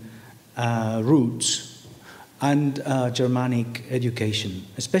Mediterranean roots and Germanic education,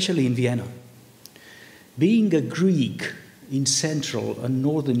 especially in Vienna. Being a Greek in Central and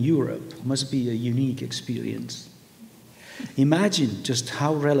Northern Europe must be a unique experience. Imagine just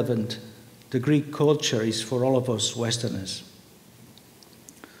how relevant the Greek culture is for all of us Westerners.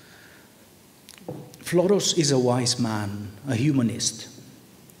 Floros is a wise man, a humanist.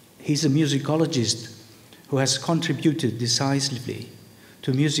 He's a musicologist who has contributed decisively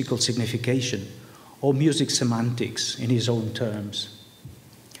to musical signification, or music semantics in his own terms,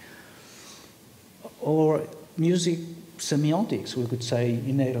 or music semiotics, we could say,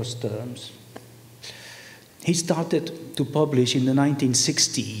 in Eero's terms. He started to publish in the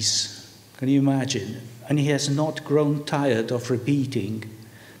 1960s, can you imagine? And he has not grown tired of repeating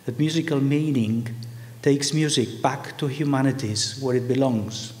that musical meaning takes music back to humanities where it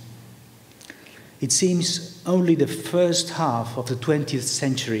belongs. It seems only the first half of the 20th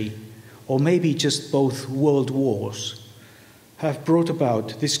century, or maybe just both world wars, have brought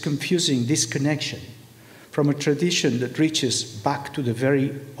about this confusing disconnection from a tradition that reaches back to the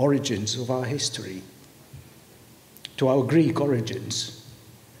very origins of our history, to our Greek origins.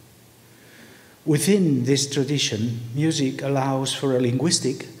 Within this tradition, music allows for a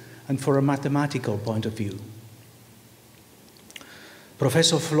linguistic and for a mathematical point of view.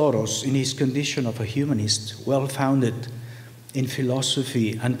 Professor Floros, in his condition of a humanist, well-founded in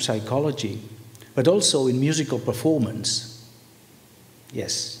philosophy and psychology, but also in musical performance,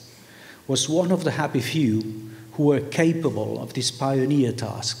 yes, was one of the happy few who were capable of this pioneer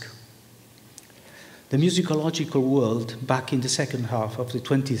task. The musicological world, back in the second half of the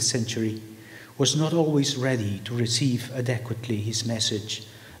 20th century, was not always ready to receive adequately his message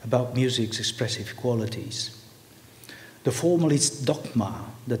about music's expressive qualities. The formalist dogma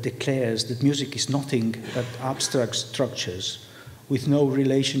that declares that music is nothing but abstract structures with no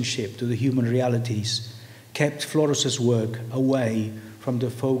relationship to the human realities kept Floros's work away from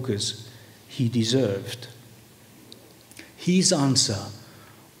the focus he deserved. His answer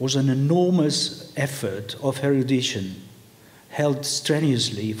was an enormous effort of erudition held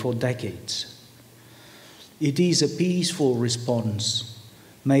strenuously for decades. It is a peaceful response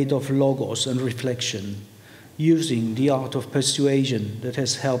made of logos and reflection, using the art of persuasion that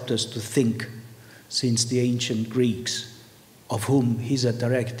has helped us to think since the ancient Greeks, of whom he's a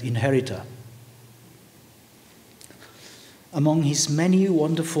direct inheritor. Among his many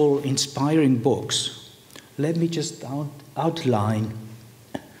wonderful, inspiring books, let me just outline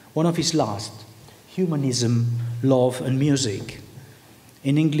one of his last, Humanism, Love and Music,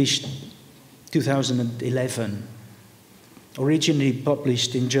 in English 2011, originally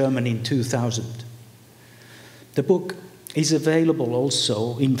published in German in 2000. The book is available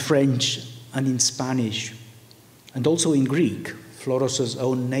also in French and in Spanish, and also in Greek, Floros's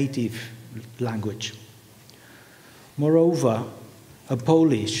own native language. Moreover, a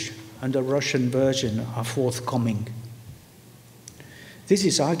Polish and a Russian version are forthcoming. This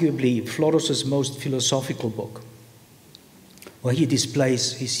is arguably Floros's most philosophical book, where he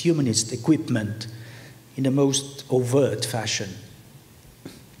displays his humanist equipment in the most overt fashion.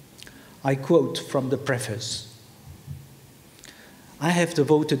 I quote from the preface. I have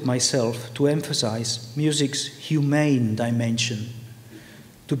devoted myself to emphasize music's humane dimension,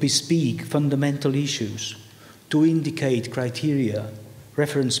 to bespeak fundamental issues, to indicate criteria,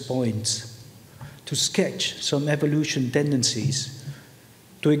 reference points, to sketch some evolution tendencies,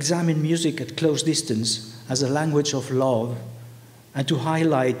 to examine music at close distance as a language of love, and to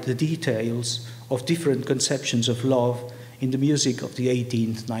highlight the details of different conceptions of love in the music of the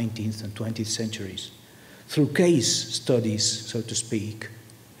 18th, 19th, and 20th centuries, through case studies, so to speak.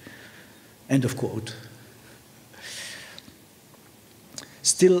 End of quote.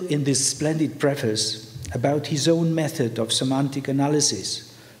 Still in this splendid preface about his own method of semantic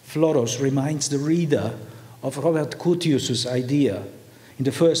analysis, Floros reminds the reader of Robert Curtius's idea in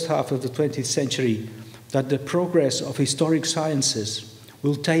the first half of the 20th century that the progress of historic sciences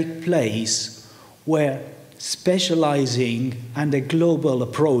will take place where specializing and a global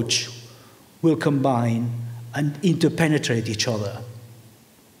approach will combine and interpenetrate each other.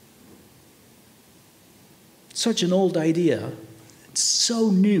 Such an old idea, it's so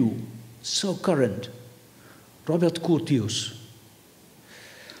new, so current. Robert Curtius.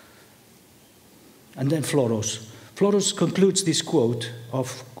 And then Floros. Floros concludes this quote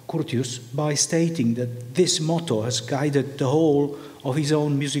of Curtius by stating that this motto has guided the whole of his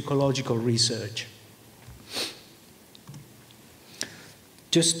own musicological research.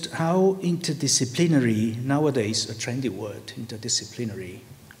 Just how interdisciplinary, nowadays a trendy word, interdisciplinary,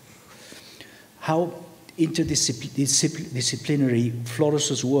 how interdisciplinary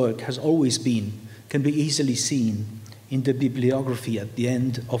Floros's work has always been can be easily seen in the bibliography at the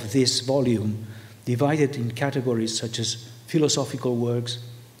end of this volume, divided in categories such as philosophical works,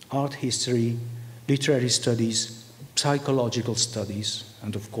 art history, literary studies, psychological studies,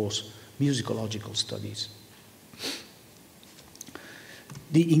 and of course, musicological studies.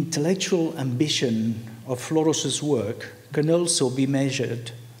 The intellectual ambition of Floros's work can also be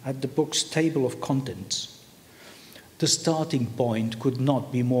measured at the book's table of contents. The starting point could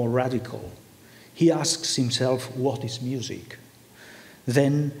not be more radical. He asks himself, what is music?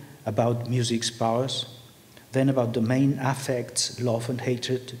 Then about music's powers, then about the main affects, love and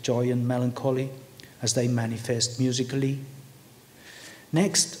hatred, joy and melancholy, as they manifest musically.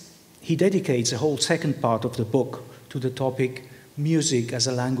 Next, he dedicates a whole second part of the book to the topic music as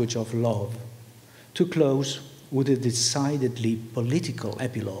a language of love, to close with a decidedly political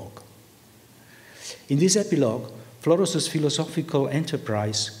epilogue. In this epilogue, Floros' philosophical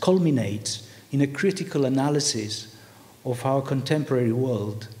enterprise culminates in a critical analysis of our contemporary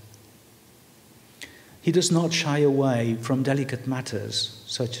world. He does not shy away from delicate matters,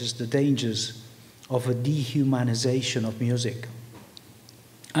 such as the dangers of a dehumanization of music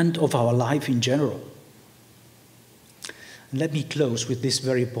and of our life in general. And let me close with this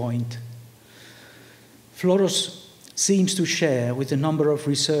very point. Floros seems to share with a number of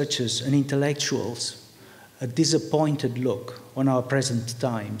researchers and intellectuals a disappointed look on our present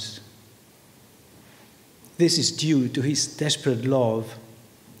times. This is due to his desperate love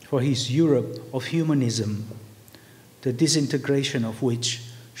for his Europe of humanism, the disintegration of which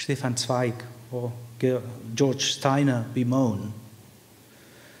Stefan Zweig or George Steiner bemoan.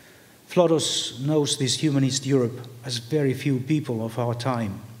 Floros knows this humanist Europe as very few people of our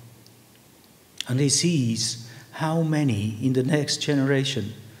time, and he sees how many in the next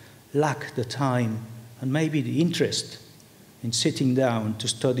generation lack the time and maybe the interest in sitting down to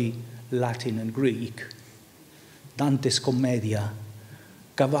study Latin and Greek, Dante's Commedia,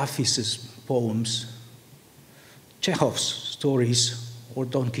 Cavafis's poems, Chekhov's stories, or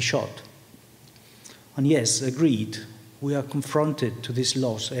Don Quixote. And yes, agreed, we are confronted to this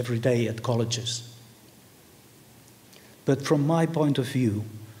loss every day at colleges. But from my point of view,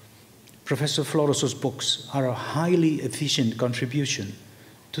 Professor Floros' books are a highly efficient contribution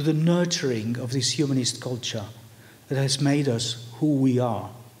to the nurturing of this humanist culture that has made us who we are,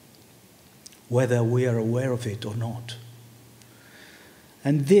 whether we are aware of it or not.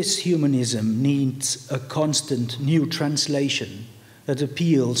 And this humanism needs a constant new translation that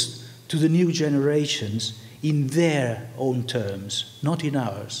appeals to the new generations in their own terms, not in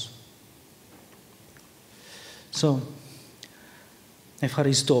ours. So,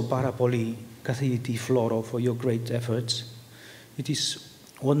 Ευχαριστώ πάρα πολύ, καθηγητή Floro, for your great efforts. It is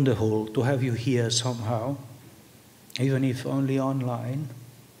wonderful to have you here somehow, even if only online.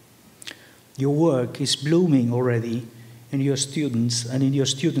 Your work is blooming already in your students and in your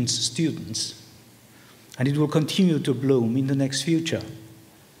students' students, and it will continue to bloom in the next future.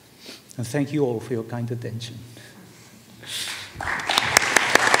 And thank you all for your kind attention.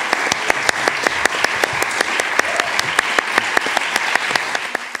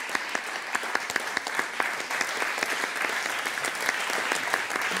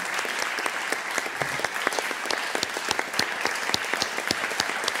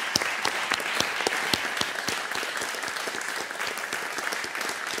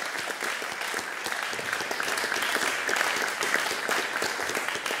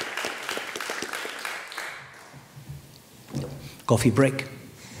 Coffee break.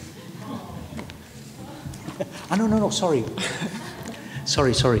 No, sorry.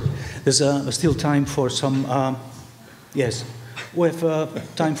 sorry. There's still time for some, yes. We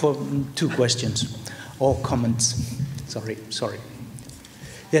have time for 2 questions or comments. Sorry.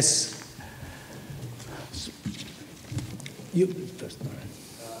 Yes. You first.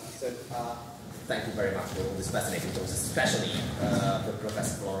 Thank you very much for all this fascinating talks, especially for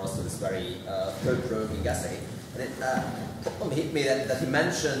Professor Floros for this very thought-provoking essay. And it problem hit me that he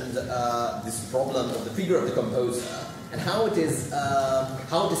mentioned this problem of the figure of the composer and how it is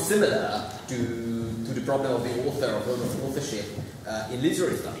similar to the problem of the author, or problem of authorship in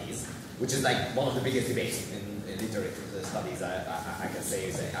literary studies, which is like one of the biggest debates in literary studies. I can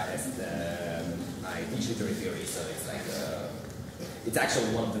say I teach literary theory, so it's like it's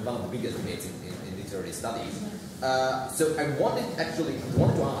actually one of the biggest debates in literary studies. So I wanted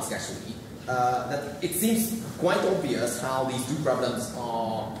to ask that it seems quite obvious how these 2 problems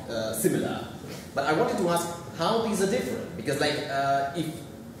are similar, but I wanted to ask how these are different, because like if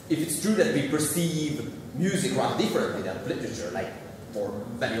it's true that we perceive music rather differently than literature, like for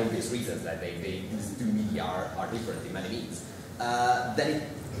very obvious reasons that these 2 media are different in many means, then it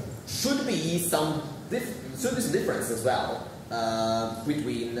should be some difference as well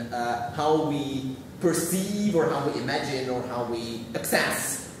between how we perceive or how we imagine or how we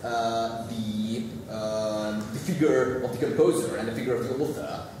access the figure of the composer and the figure of the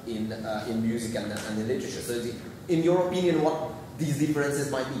author in music and in literature. So, in your opinion, what these differences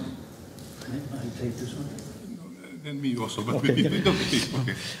might be? I take this one. And me also, but okay. we don't speak.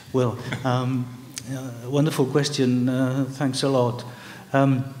 Okay. Well, wonderful question. Thanks a lot.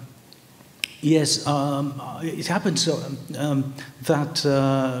 Yes, it happens that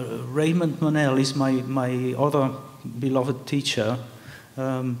Raymond Monell is my other beloved teacher.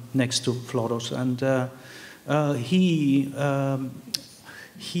 Next to Floros, and he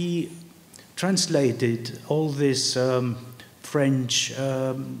translated all this French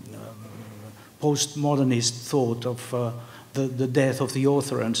postmodernist thought of the death of the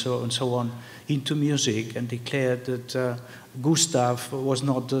author and so on into music, and declared that Gustav was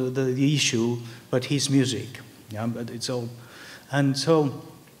not the issue, but his music. Yeah, but it's all, and so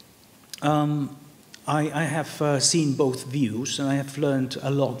I have seen both views, and I have learned a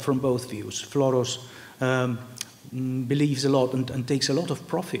lot from both views. Floros believes a lot and takes a lot of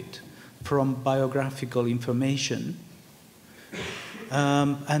profit from biographical information,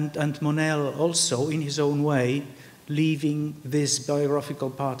 and Monel also, in his own way, leaving this biographical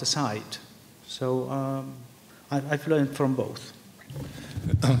part aside. So I've learned from both.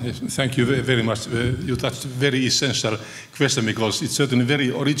 Thank you very much. You touched a very essential question, because it's certainly a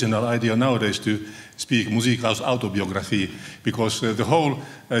very original idea nowadays to speak Musica's autobiography, because the whole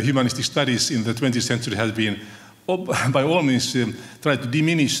humanistic studies in the 20th century has been, by all means, try to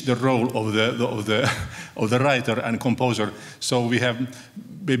diminish the role of the writer and composer. So we have,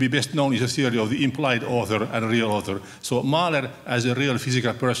 maybe best known is a theory of the implied author and real author. So Mahler, as a real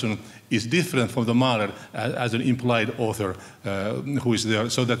physical person, is different from the Mahler as an implied author who is there.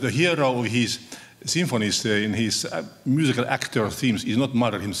 So that the hero of his symphonies, in his musical actor themes, is not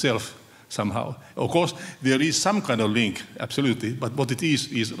Mahler himself somehow. Of course, there is some kind of link, absolutely, but what it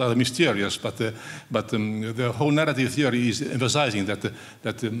is rather mysterious. But the whole narrative theory is emphasizing that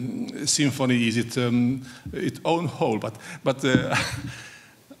symphony is its own whole. But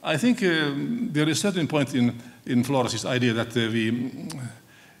I think there is a certain point in Floros' idea that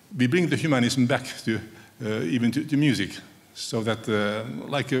we bring the humanism back to even to music. So that,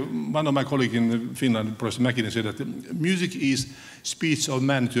 like one of my colleagues in Finland, Professor Mäkinen, said that music is speech of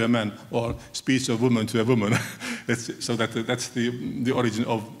man to a man, or speech of woman to a woman. So that's the origin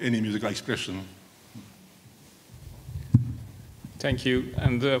of any musical expression. Thank you.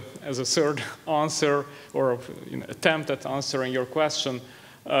 And as a third answer, or attempt at answering your question,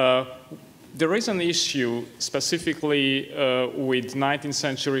 there is an issue specifically with 19th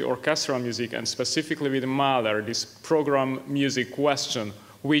century orchestral music, and specifically with Mahler, this program music question,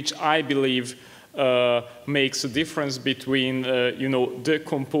 which I believe makes a difference between the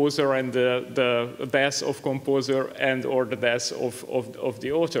composer and the death of composer and or the death of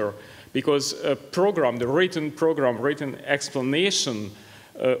the author. Because a program, the written explanation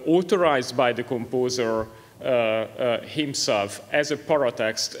authorized by the composer himself as a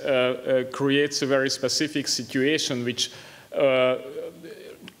paratext creates a very specific situation which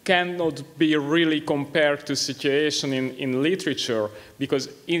cannot be really compared to situation in literature, because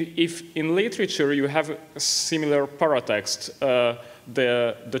if in literature you have a similar paratext,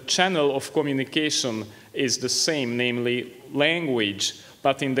 the channel of communication is the same, namely language.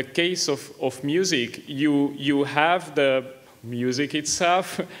 But in the case of music, you have the music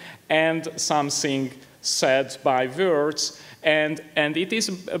itself and something said by words, and it is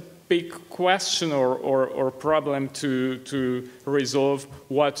a big question or problem to resolve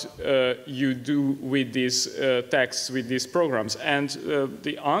what you do with these texts, with these programs. And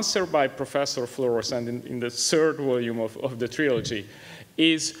the answer by Professor Floros, and in the third volume of the trilogy,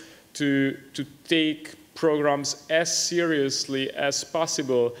 is to take programs as seriously as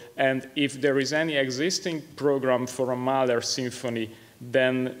possible, and if there is any existing program for a Mahler symphony,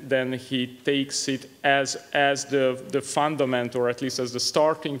 then he takes it as the fundament, or at least as the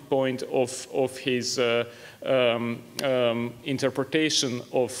starting point of his interpretation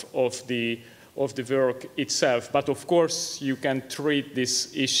of the work itself. But of course, you can treat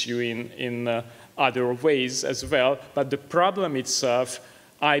this issue in other ways as well. But the problem itself,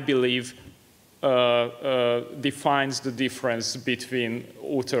 I believe, defines the difference between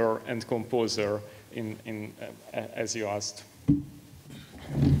author and composer, as you asked.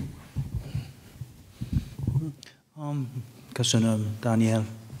 Köszönöm, Daniel.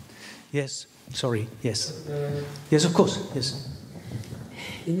 Yes, sorry, yes. Yes, of course, yes.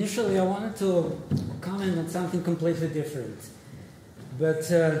 Initially, I wanted to comment on something completely different. But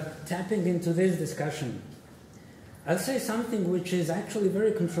tapping into this discussion, I'll say something which is actually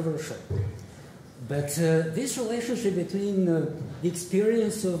very controversial. But this relationship between the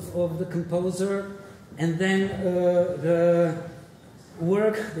experience of the composer and then the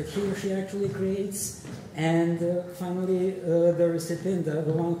work that he or she actually creates, and finally the recipient, the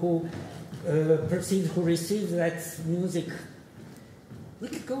one who who receives that music. We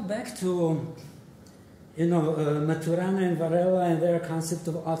could go back to, Maturana and Varela and their concept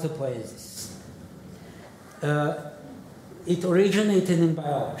of autopoiesis. It originated in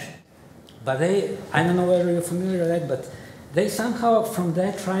biology, but I don't know whether you're familiar with that, but they somehow from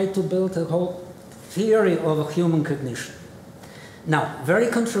that tried to build a whole theory of human cognition. Now, very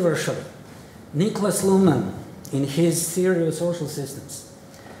controversially, Niklas Luhmann, in his theory of social systems,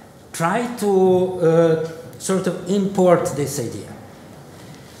 try to sort of import this idea.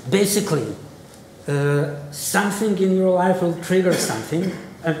 Basically, something in your life will trigger something.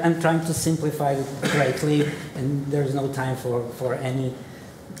 I'm trying to simplify it greatly, and there's no time for any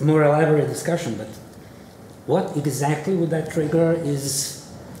more elaborate discussion, but what exactly would that trigger is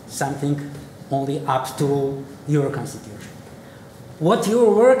something only up to your constitution. What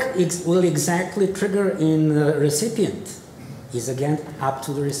your work will exactly trigger in the recipient is again up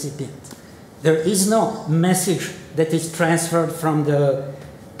to the recipient. There is no message that is transferred from the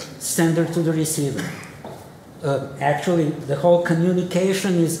sender to the receiver. Actually, the whole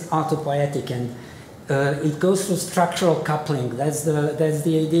communication is autopoietic, and it goes through structural coupling. That's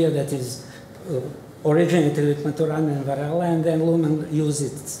the idea that is originated with Maturana and Varela, and then Luhmann used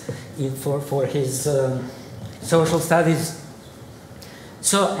it for his social studies.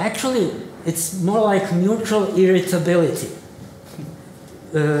 So actually, it's more like mutual irritability.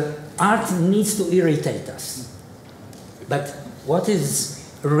 Art needs to irritate us, but what is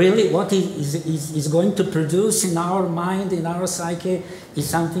going to produce in our mind, in our psyche, is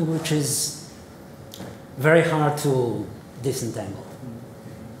something which is very hard to disentangle.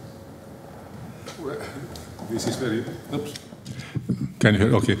 This is very. Oops. Can you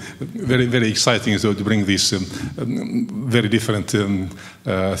hear? Okay, very, very exciting so to bring these very different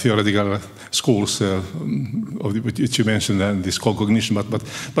theoretical schools which you mentioned, and this cognition.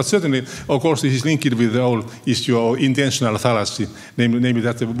 But certainly, of course, this is linked with the whole issue of intentional fallacy, namely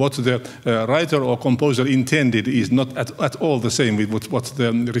that what the writer or composer intended is not at all the same with what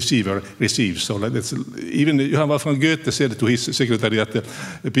the receiver receives. So that's, even Johann Wolfgang Goethe said to his secretary that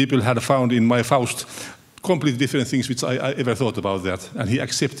the people had found in my Faust completely different things which I ever thought about that, and he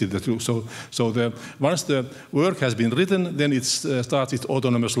accepted the truth. So once the work has been written, then it starts its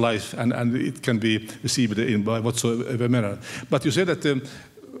autonomous life, and it can be received by whatsoever manner. But you said that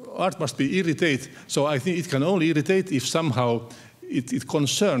art must be irritate, so I think it can only irritate if somehow it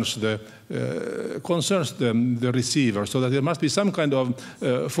concerns the receiver, so that there must be some kind of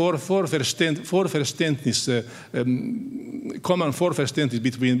common forverständnis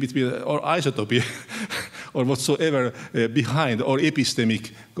between or isotopy or whatsoever behind, or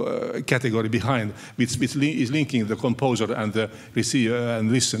epistemic category behind, which is linking the composer and the receiver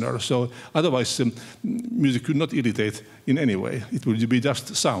and listener. So otherwise, music could not irritate in any way. It would be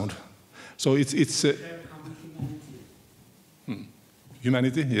just sound. So it's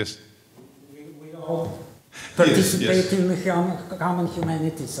humanity, yes. We all participate in the common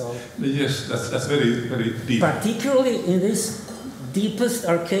humanity. So yes, that's very, very deep. Particularly in this deepest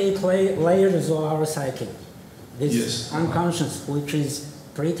archaic layers of our psyche, this unconscious, which is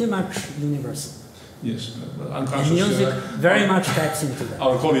pretty much universal. Yes, unconscious. And music very much taps into that.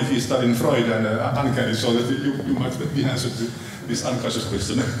 Our colleague is studying Freud and uncanny, so that you might be answered to this unconscious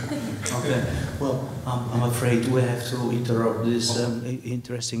question. Okay. Well, I'm afraid we have to interrupt this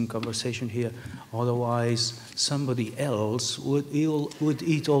interesting conversation here. Otherwise, somebody else would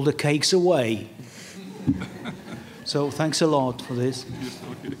eat all the cakes away. So thanks a lot for this. Yes,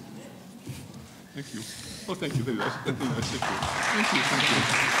 okay. Thank you. Oh, thank you very much. Thank you. Thank you. Thank you.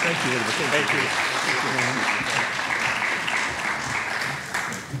 Thank you very much. Thank you.